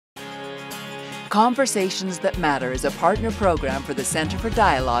Conversations That Matter is a partner program for the Centre for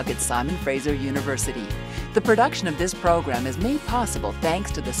Dialogue at Simon Fraser University. The production of this program is made possible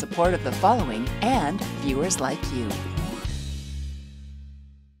thanks to the support of the following and viewers like you.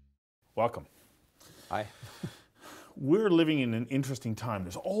 Welcome. Hi. We're living in an interesting time.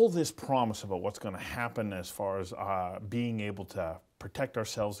 There's all this promise about what's going to happen as far as being able to protect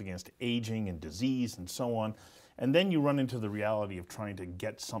ourselves against aging and disease and so on. And then you run into the reality of trying to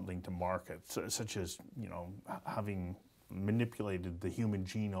get something to market, such as, having manipulated the human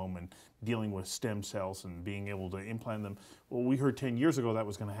genome and dealing with stem cells and being able to implant them. Well, we heard 10 years ago that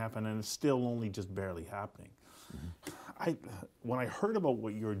was going to happen, and it's still only just barely happening. Mm-hmm. When I heard about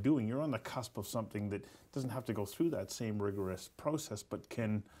what you're doing, you're on the cusp of something that doesn't have to go through that same rigorous process, but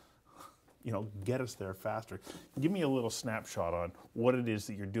can, get us there faster. Give me a little snapshot on what it is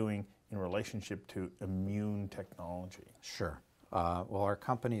that you're doing in relationship to immune technology. Sure. Well, our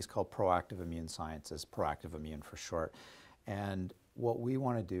company is called Proactive Immune Sciences, Proactive Immune for short. And what we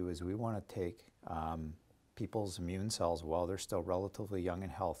want to do is we want to take people's immune cells while they're still relatively young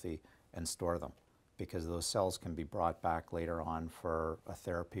and healthy and store them, because those cells can be brought back later on for a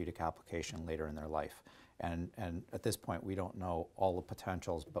therapeutic application later in their life. And at this point, we don't know all the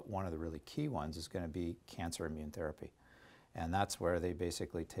potentials, but one of the really key ones is going to be cancer immune therapy. And that's where they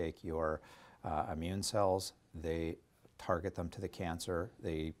basically take your immune cells, they target them to the cancer,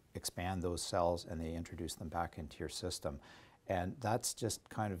 they expand those cells, and they introduce them back into your system. And that's just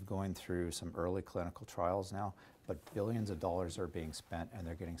kind of going through some early clinical trials now, but billions of dollars are being spent, and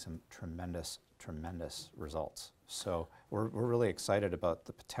they're getting some tremendous, tremendous results. So we're really excited about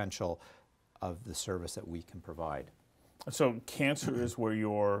the potential of the service that we can provide. So cancer is where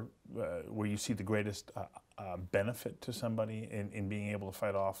where you see the greatest benefit to somebody in being able to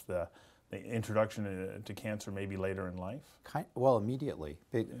fight off the introduction to cancer maybe later in life? Well, immediately,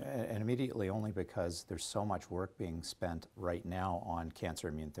 and immediately only because there's so much work being spent right now on cancer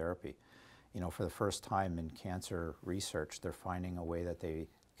immune therapy. For the first time in cancer research, they're finding a way that they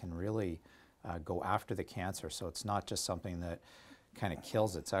can really go after the cancer. So it's not just something that kind of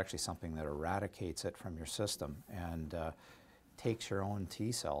kills it, it's actually something that eradicates it from your system and takes your own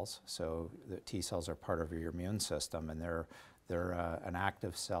T cells. So the T cells are part of your immune system, and they're an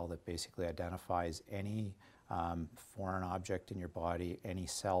active cell that basically identifies any foreign object in your body, any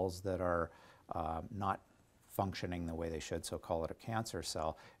cells that are not functioning the way they should, so call it a cancer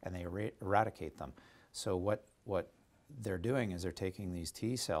cell, and they eradicate them. So what they're doing is they're taking these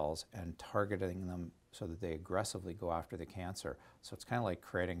T cells and targeting them so that they aggressively go after the cancer. So it's kind of like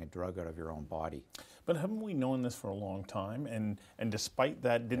creating a drug out of your own body. But haven't we known this for a long time? And despite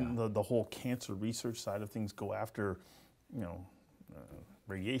that, didn't the whole cancer research side of things go after,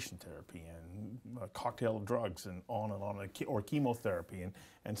 radiation therapy and a cocktail of drugs and on, or chemotherapy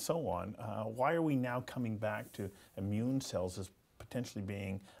and so on? Why are we now coming back to immune cells as potentially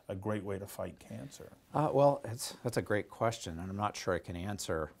being a great way to fight cancer? Well, that's a great question, and I'm not sure I can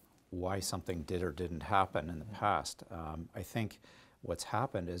answer why something did or didn't happen in the past. I think what's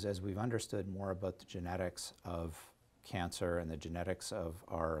happened is, as we've understood more about the genetics of cancer and the genetics of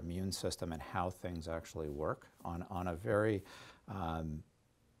our immune system and how things actually work on a very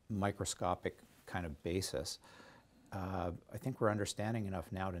microscopic kind of basis, I think we're understanding enough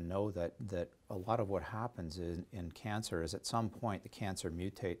now to know that a lot of what happens in cancer is at some point the cancer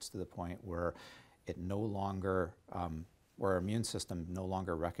mutates to the point where it no longer, where our immune system no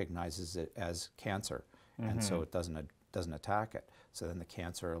longer recognizes it as cancer, and so it doesn't attack it. So then the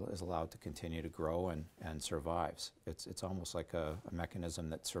cancer is allowed to continue to grow and survives. It's almost like a mechanism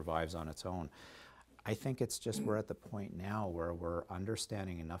that survives on its own. I think it's just we're at the point now where we're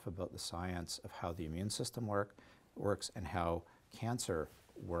understanding enough about the science of how the immune system works and how cancer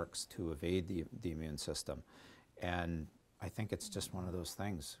works to evade the immune system. And I think it's just one of those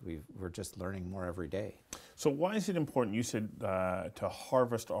things. We're just learning more every day. So why is it important, you said, to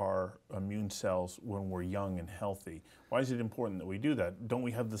harvest our immune cells when we're young and healthy? Why is it important that we do that? Don't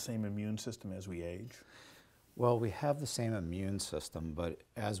we have the same immune system as we age? Well, we have the same immune system, but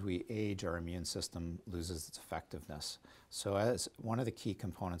as we age, our immune system loses its effectiveness. So as one of the key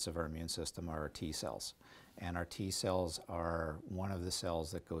components of our immune system are our T cells. And our T cells are one of the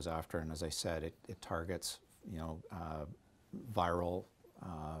cells that goes after, and as I said, it targets,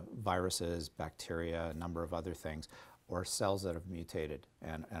 viruses, bacteria, a number of other things, or cells that have mutated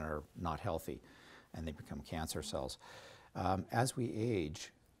and are not healthy, and they become cancer cells. As we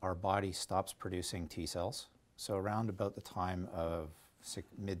age, our body stops producing T cells. So around about the time of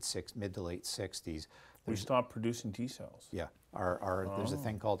mid to late 60s, we stop producing T cells. Yeah, there's a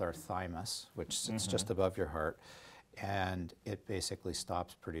thing called our thymus, which sits just above your heart, and it basically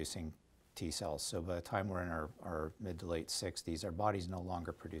stops producing T cells. So by the time we're in our mid to late 60s, our body's no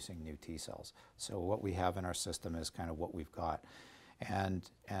longer producing new T cells. So what we have in our system is kind of what we've got. And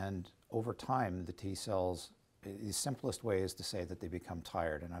over time, the T cells, the simplest way is to say that they become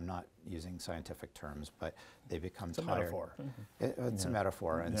tired, and I'm not using scientific terms, but they become tired. It's a metaphor. It's a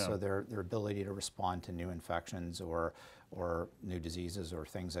metaphor, and Yeah. so their ability to respond to new infections or new diseases or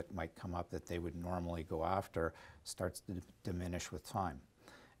things that might come up that they would normally go after starts to diminish with time.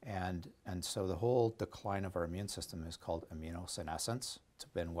 And so the whole decline of our immune system is called immunosenescence. It's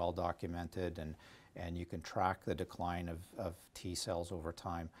been well documented, and you can track the decline of T cells over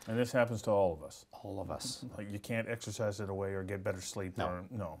time. And this happens to all of us. All of us. Like you can't exercise it away or get better sleep. No. Or,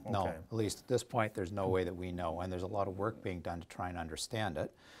 no. Okay. No, at least at this point, there's no way that we know. And there's a lot of work being done to try and understand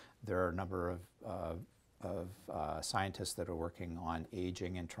it. There are a number of scientists that are working on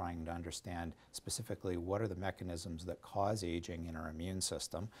aging and trying to understand specifically what are the mechanisms that cause aging in our immune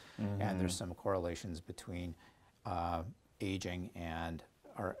system. And there's some correlations between aging and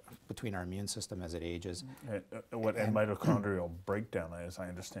between our immune system as it ages. And mitochondrial breakdown, as I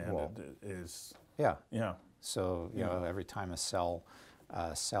understand it, is... Yeah. Yeah. So, you know, every time a cell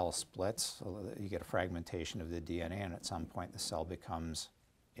splits, you get a fragmentation of the DNA, and at some point the cell becomes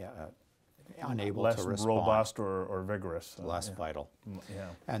unable to respond. Less robust or vigorous. Less vital.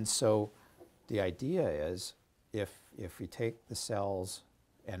 Yeah. And so the idea is if we take the cells,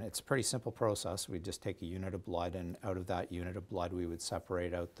 and it's a pretty simple process, we just take a unit of blood, and out of that unit of blood we would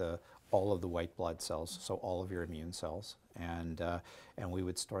separate out all of the white blood cells, so all of your immune cells, and we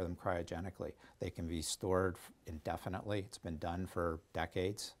would store them cryogenically. They can be stored indefinitely. It's been done for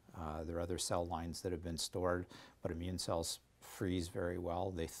decades. There are other cell lines that have been stored, but immune cells freeze very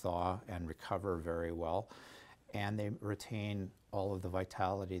well, they thaw and recover very well, and they retain all of the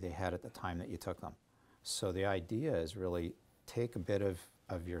vitality they had at the time that you took them. So the idea is really take a bit of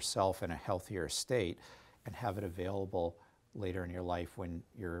yourself in a healthier state and have it available later in your life when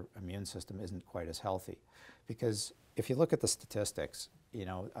your immune system isn't quite as healthy. Because if you look at the statistics, you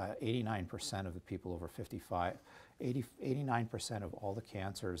know, 89% of the people over 55, 89% of all the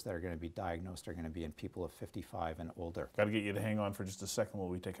cancers that are going to be diagnosed are going to be in people of 55 and older. Got to get you to hang on for just a second while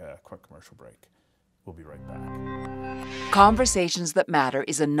we take a quick commercial break. We'll be right back. Conversations That Matter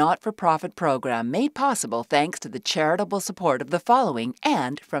is a not-for-profit program made possible thanks to the charitable support of the following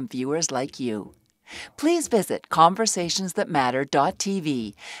and from viewers like you. Please visit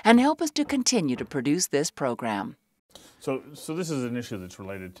conversationsthatmatter.tv and help us to continue to produce this program. So this is an issue that's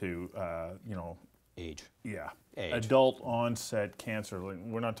related to, you know, Age. Yeah, Age. Adult onset cancer. Like,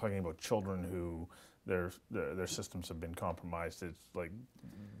 we're not talking about children who their systems have been compromised. It's like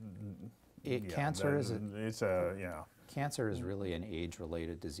cancer is Cancer is really an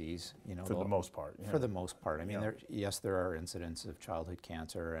age-related disease. You know, for the most part. Yeah. For the most part. I mean, Yeah. there are incidents of childhood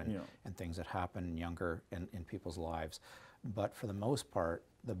cancer and things that happen younger in people's lives, but for the most part,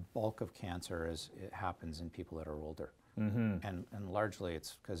 the bulk of cancer it happens in people that are older, and largely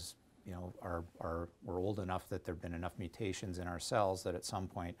it's because, you know, we're old enough that there have been enough mutations in our cells that at some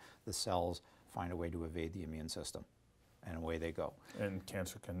point the cells find a way to evade the immune system, and away they go. And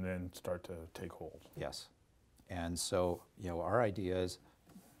cancer can then start to take hold. Yes. And so, you know, our idea is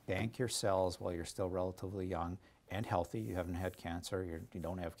bank your cells while you're still relatively young and healthy. You haven't had cancer, you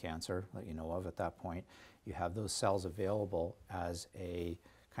don't have cancer that you know of at that point. You have those cells available as a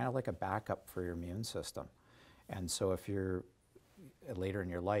kind of like a backup for your immune system. And so if you're later in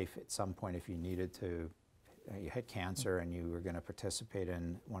your life, at some point, if you needed to, you had cancer and you were going to participate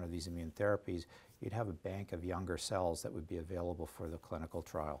in one of these immune therapies, you'd have a bank of younger cells that would be available for the clinical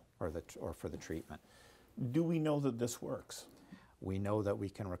trial or for the treatment. Do we know that this works? We know that we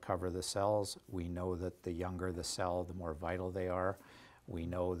can recover the cells. We know that the younger the cell, the more vital they are. We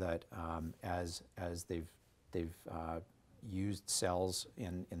know that as they've used cells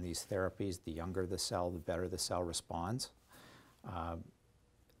in these therapies, the younger the cell, the better the cell responds.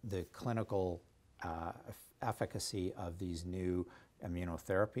 The clinical efficacy of these new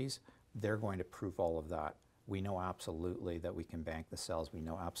immunotherapies, they're going to prove all of that. We know absolutely that we can bank the cells. We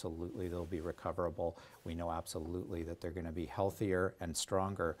know absolutely they'll be recoverable. We know absolutely that they're going to be healthier and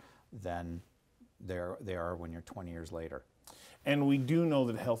stronger than they are when you're 20 years later. And we do know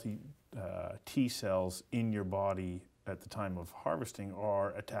that healthy T cells in your body at the time of harvesting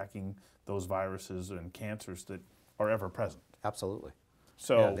are attacking those viruses and cancers that are ever present. Absolutely.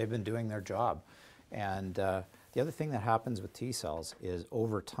 So yeah, they've been doing their job. And the other thing that happens with T cells is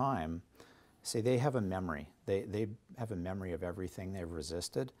over time, say they have a memory. They have a memory of everything they've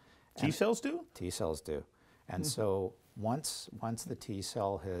resisted. T cells do? T cells do. And so once the T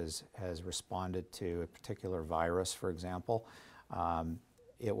cell has responded to a particular virus, for example,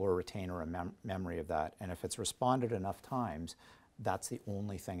 it will retain a memory of that. And if it's responded enough times, that's the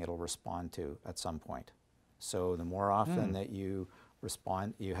only thing it'll respond to at some point. So the more often that you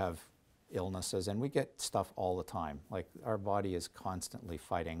respond, you have illnesses, and we get stuff all the time. Like our body is constantly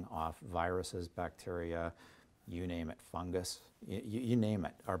fighting off viruses, bacteria, you name it, fungus, you name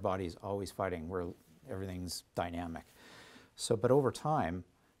it. Our body is always fighting. Everything's dynamic. So, but over time,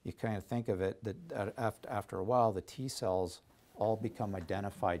 you kind of think of it that after a while, the T cells all become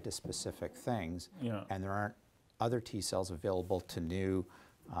identified to specific things, and there aren't other T cells available to new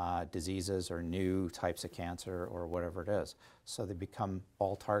diseases or new types of cancer or whatever it is. So they become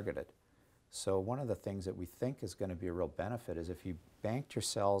all targeted. So one of the things that we think is going to be a real benefit is if you banked your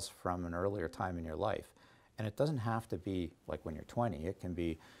cells from an earlier time in your life, and it doesn't have to be like when you're 20, it can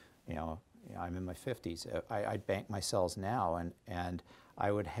be, I'm in my 50s. I bank my cells now, and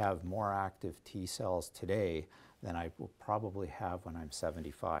I would have more active T cells today than I will probably have when I'm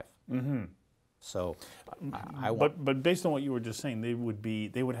 75. Mm-hmm. So, but based on what you were just saying,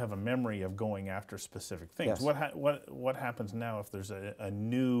 they would have a memory of going after specific things. Yes. What happens now if there's a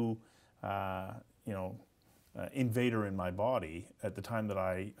new invader in my body at the time that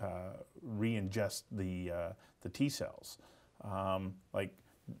I re-ingest the T cells? Like,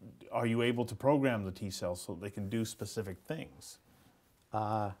 are you able to program the T cells so they can do specific things?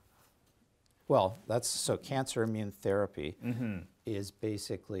 Well, so cancer immune therapy is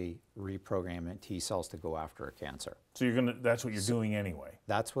basically reprogramming T cells to go after a cancer. So that's what you're doing anyway.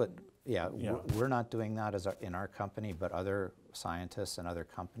 That's what, we're not doing that in our company, but other scientists and other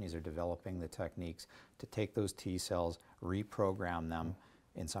companies are developing the techniques to take those T cells, reprogram them,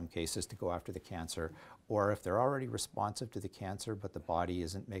 in some cases to go after the cancer, or if they're already responsive to the cancer, but the body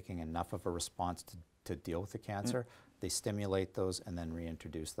isn't making enough of a response to deal with the cancer, they stimulate those and then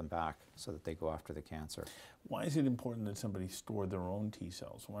reintroduce them back so that they go after the cancer. Why is it important that somebody store their own T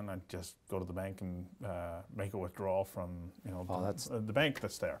cells? Why not just go to the bank and make a withdrawal from the bank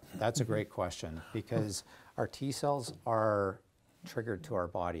that's there? That's a great question, because our T cells are triggered to our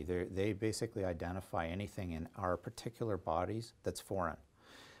body. They basically identify anything in our particular bodies that's foreign.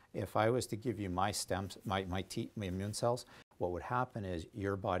 If I was to give you my immune cells, what would happen is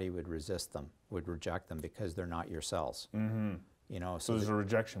your body would resist them, would reject them because they're not your cells. Mm-hmm. So there's a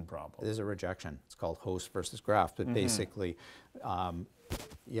rejection problem. There's a rejection. It's called host versus graft. But basically,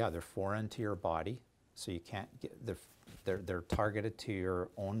 they're foreign to your body, so you can't get. They're targeted to your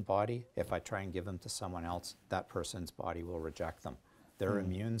own body. If I try and give them to someone else, that person's body will reject them. Their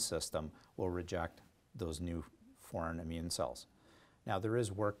immune system will reject those new foreign immune cells. Now, there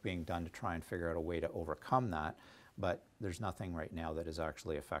is work being done to try and figure out a way to overcome that, but there's nothing right now that is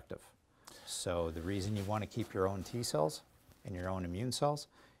actually effective. So the reason you want to keep your own T cells and your own immune cells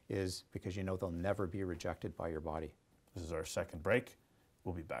is because you know they'll never be rejected by your body. This is our second break.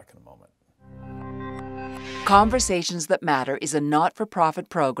 We'll be back in a moment. Conversations That Matter is a not-for-profit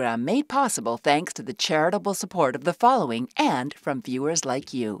program made possible thanks to the charitable support of the following and from viewers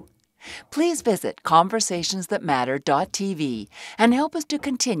like you. Please visit conversationsthatmatter.tv and help us to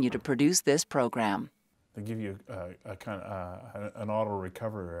continue to produce this program. They give you an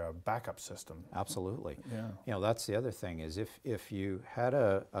auto-recover backup system. Absolutely. Yeah. That's the other thing is if you had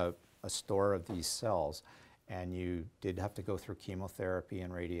a store of these cells and you did have to go through chemotherapy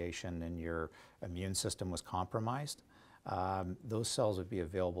and radiation and your immune system was compromised, those cells would be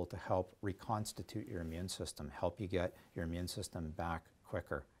available to help reconstitute your immune system, help you get your immune system back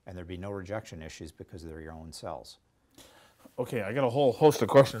quicker, and there'd be no rejection issues because they're your own cells. Okay, I got a whole host of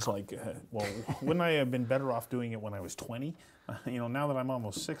questions like, well, wouldn't I have been better off doing it when I was 20? Now that I'm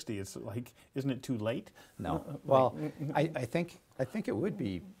almost 60, it's like, isn't it too late? No. Well, I think it would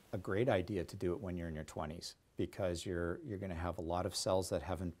be a great idea to do it when you're in your 20s, because you're going to have a lot of cells that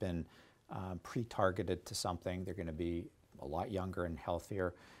haven't been pre-targeted to something. They're going to be a lot younger and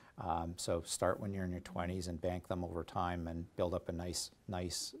healthier. So start when you're in your 20s and bank them over time and build up a nice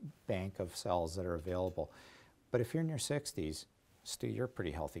bank of cells that are available. But if you're in your 60s, Stu, you're a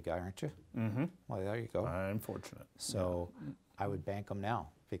pretty healthy guy, aren't you? Mm-hmm. Well, there you go. I'm fortunate. So I would bank them now,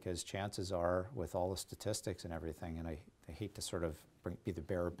 because chances are, with all the statistics and everything, and I hate to sort of be the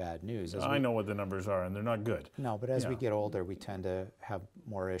bearer of bad news. I know what the numbers are, and they're not good. No, but as we get older, we tend to have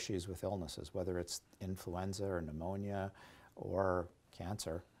more issues with illnesses, whether it's influenza or pneumonia or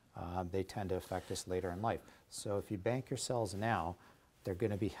cancer. They tend to affect us later in life. So if you bank your cells now, they're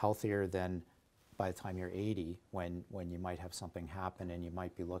going to be healthier than by the time you're 80, when you might have something happen and you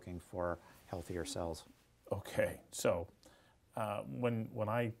might be looking for healthier cells. Okay, so when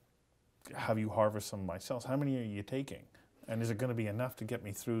I have you harvest some of my cells, how many are you taking? And is it going to be enough to get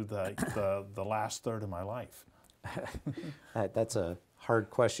me through the last third of my life? That's a hard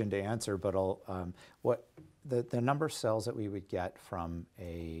question to answer, but what the number of cells that we would get from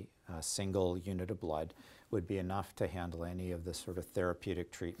a single unit of blood would be enough to handle any of the sort of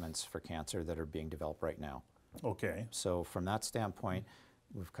therapeutic treatments for cancer that are being developed right now. Okay. So from that standpoint,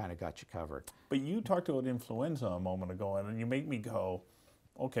 we've kind of got you covered. But you talked about influenza a moment ago, and you make me go,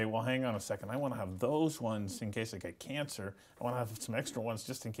 okay, well, hang on a second. I want to have those ones in case I get cancer. I want to have some extra ones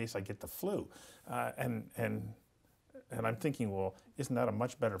just in case I get the flu. And I'm thinking, well, isn't that a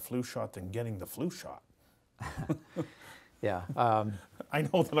much better flu shot than getting the flu shot? Yeah. I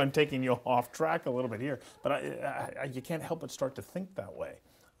know that I'm taking you off track a little bit here, but you can't help but start to think that way.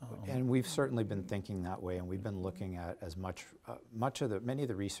 And we've certainly been thinking that way, and we've been looking at as many of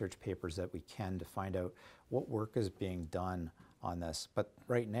the research papers that we can to find out what work is being done on this. But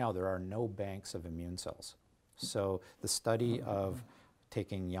right now, there are no banks of immune cells. So the study of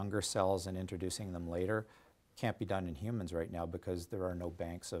taking younger cells and introducing them later can't be done in humans right now because there are no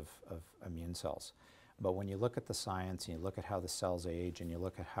banks of immune cells. But when you look at the science and you look at how the cells age and you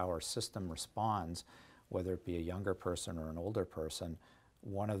look at how our system responds, whether it be a younger person or an older person,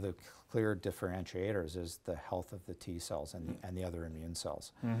 one of the clear differentiators is the health of the T cells and the other immune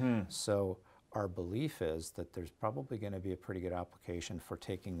cells. Mm-hmm. So our belief is that there's probably going to be a pretty good application for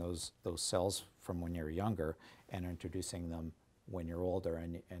taking those cells from when you're younger and introducing them when you're older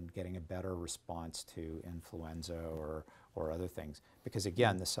and getting a better response to influenza or other things. Because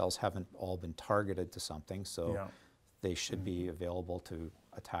again, the cells haven't all been targeted to something, so yeah, they should be available to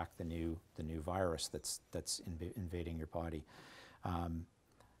attack the new virus that's invading your body.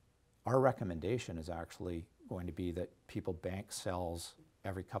 Our recommendation is actually going to be that people bank cells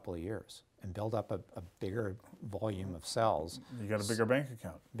every couple of years and build up a bigger volume of cells. You got a bigger bank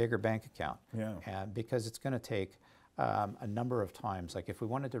account. Bigger bank account. Yeah. And because it's going to take a number of times, like if we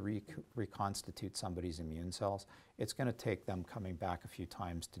wanted to reconstitute somebody's immune cells, it's going to take them coming back a few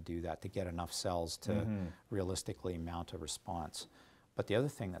times to do that, to get enough cells to realistically mount a response. But the other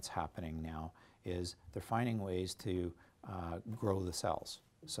thing that's happening now is they're finding ways to grow the cells.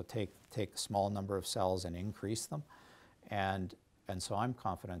 So take a small number of cells and increase them. And so I'm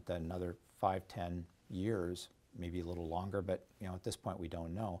confident that another 5-10 years, maybe a little longer, but at this point we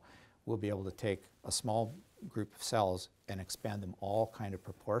don't know, we'll be able to take a small group of cells and expand them all kind of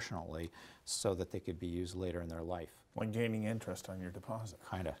proportionally so that they could be used later in their life. Like gaining interest on your deposit.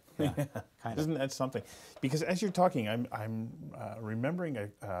 Kind of, yeah. Kind of. Isn't that something? Because as you're talking, I'm remembering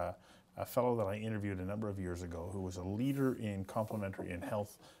a fellow that I interviewed a number of years ago who was a leader in complementary and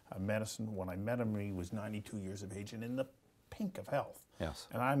health medicine. When I met him, he was 92 years of age and in the pink of health. Yes.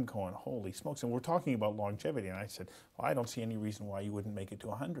 And I'm going, holy smokes. And we're talking about longevity. And I said, well, I don't see any reason why you wouldn't make it to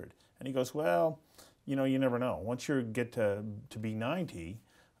 100. And he goes, well, you never know. Once you get to be 90,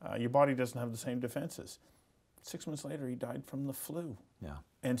 your body doesn't have the same defenses. 6 months later, he died from the flu. Yeah.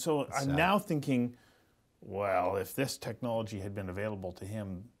 And so I'm now thinking, well, if this technology had been available to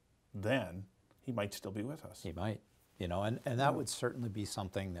him then, he might still be with us. He might. And that would certainly be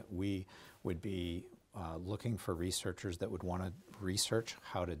something that we would be looking for researchers that would want to research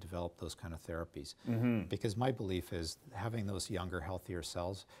how to develop those kind of therapies. Mm-hmm. Because my belief is having those younger, healthier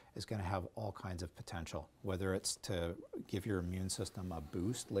cells is going to have all kinds of potential, whether it's to give your immune system a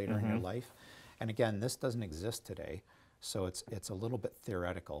boost later in your life. And again, this doesn't exist today, so it's a little bit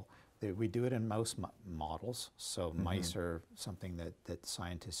theoretical. We do it in mouse models, so mice are something that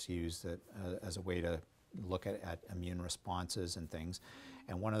scientists use as a way to look at immune responses and things.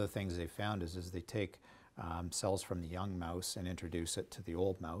 And one of the things they found is they take cells from the young mouse and introduce it to the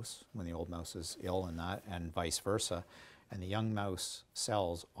old mouse when the old mouse is ill and vice versa. And the young mouse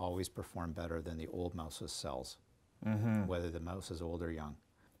cells always perform better than the old mouse's cells, whether the mouse is old or young.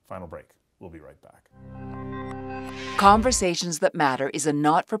 Final break. We'll be right back. Conversations That Matter is a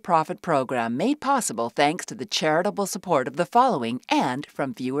not-for-profit program made possible thanks to the charitable support of the following and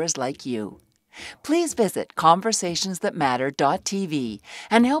from viewers like you. Please visit conversationsthatmatter.tv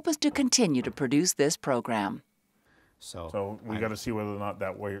and help us to continue to produce this program. So we got to see whether or not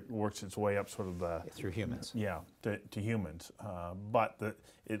that works its way up sort of through humans. Yeah, to humans. But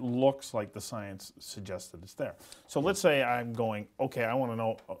it looks like the science suggests that it's there. So let's say I'm going, okay, I want to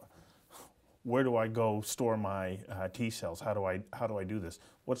know where do I go store my T cells? How do I do this?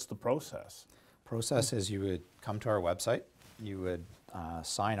 What's the process? Process is you would come to our website. You would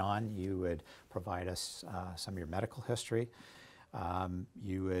sign on. You would provide us some of your medical history.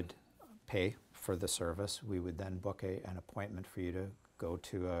 You would pay for the service. We would then book an appointment for you to go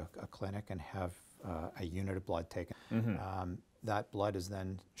to a clinic and have a unit of blood taken. That blood is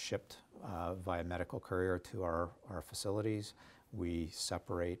then shipped via medical courier to our facilities. We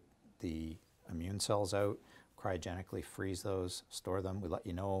separate the immune cells out, cryogenically freeze those, store them. We let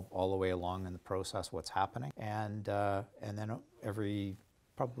you know all the way along in the process what's happening. And then every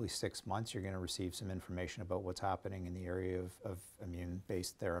probably 6 months, you're going to receive some information about what's happening in the area of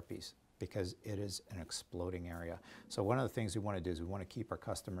immune-based therapies, because it is an exploding area. So one of the things we want to do is we want to keep our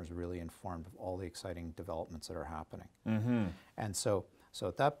customers really informed of all the exciting developments that are happening. Mm-hmm. And so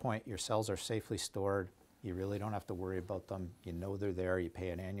at that point, your cells are safely stored. You really don't have to worry about them. You know they're there. You pay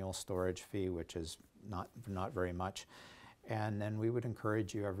an annual storage fee, which is not very much. And then we would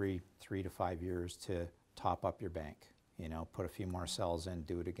encourage you every 3 to 5 years to top up your bank. You know, put a few more cells in,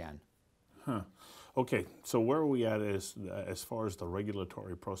 do it again. Huh. Okay, so where are we at as far as the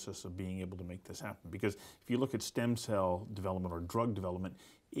regulatory process of being able to make this happen? Because if you look at stem cell development or drug development,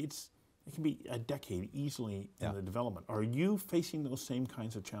 it can be a decade easily in the development. Are you facing those same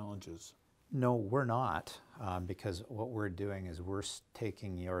kinds of challenges? No, we're not, because what we're doing is we're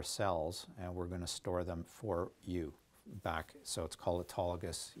taking your cells and we're going to store them for you back. So it's called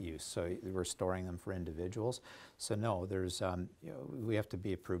autologous use. So we're storing them for individuals. So no, there's we have to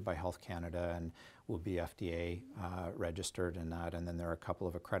be approved by Health Canada, and we'll be FDA registered in that. And then there are a couple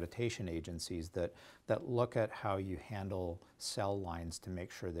of accreditation agencies that look at how you handle cell lines to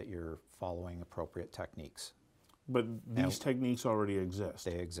make sure that you're following appropriate techniques. But these techniques already exist.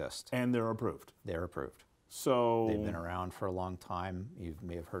 They exist. And they're approved. They're approved. So they've been around for a long time. You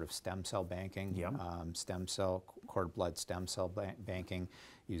may have heard of stem cell banking. Yeah. Cord blood stem cell banking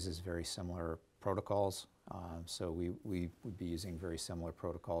uses very similar protocols. So we would be using very similar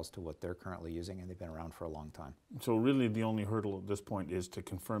protocols to what they're currently using, and they've been around for a long time. So really the only hurdle at this point is to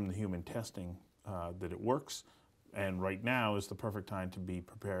confirm the human testing that it works. And right now is the perfect time to be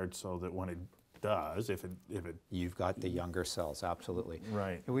prepared so that when it does, if it you've got the younger cells, absolutely.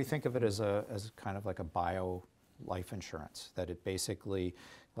 Right. And we think of it as kind of like a bio life insurance, that it basically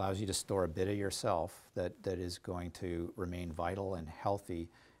allows you to store a bit of yourself that is going to remain vital and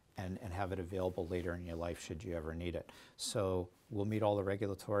healthy and have it available later in your life should you ever need it. So we'll meet all the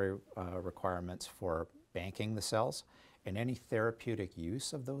regulatory requirements for banking the cells, and any therapeutic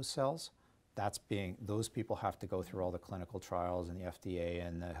use of those cells, those people have to go through all the clinical trials and the FDA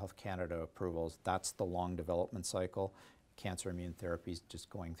and the Health Canada approvals. That's the long development cycle. Cancer immune therapy is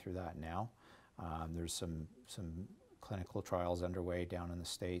just going through that now. There's some clinical trials underway down in the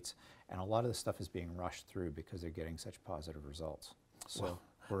States, and a lot of this stuff is being rushed through because they're getting such positive results. So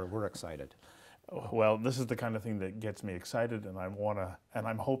we're excited. Well, this is the kind of thing that gets me excited, and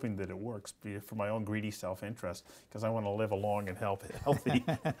I'm hoping that it works for my own greedy self-interest, because I want to live a long and healthy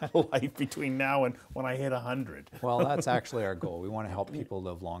life between now and when I hit 100. Well, that's actually our goal. We want to help people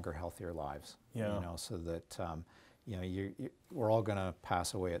live longer, healthier lives. Yeah. You know, so that we're all going to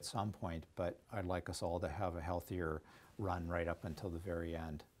pass away at some point, but I'd like us all to have a healthier run right up until the very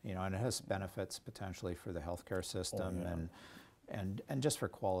end. You know, and it has benefits potentially for the healthcare system and just for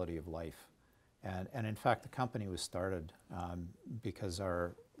quality of life. And in fact, the company was started because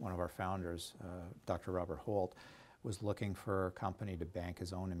one of our founders, Dr. Robert Holt, was looking for a company to bank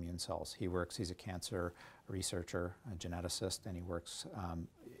his own immune cells. He's a cancer researcher, a geneticist, and he works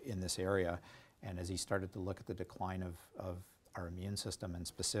in this area. And as he started to look at the decline of our immune system, and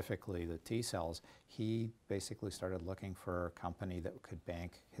specifically the T cells, he basically started looking for a company that could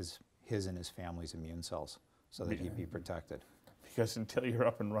bank his and his family's immune cells so that he'd be protected. Because until you're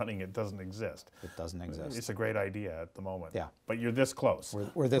up and running, it doesn't exist. It doesn't exist. It's a great idea at the moment. Yeah. But you're this close.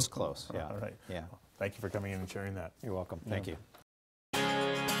 We're this close, yeah. All right. Yeah. Well, thank you for coming in and sharing that. You're welcome. Thank you.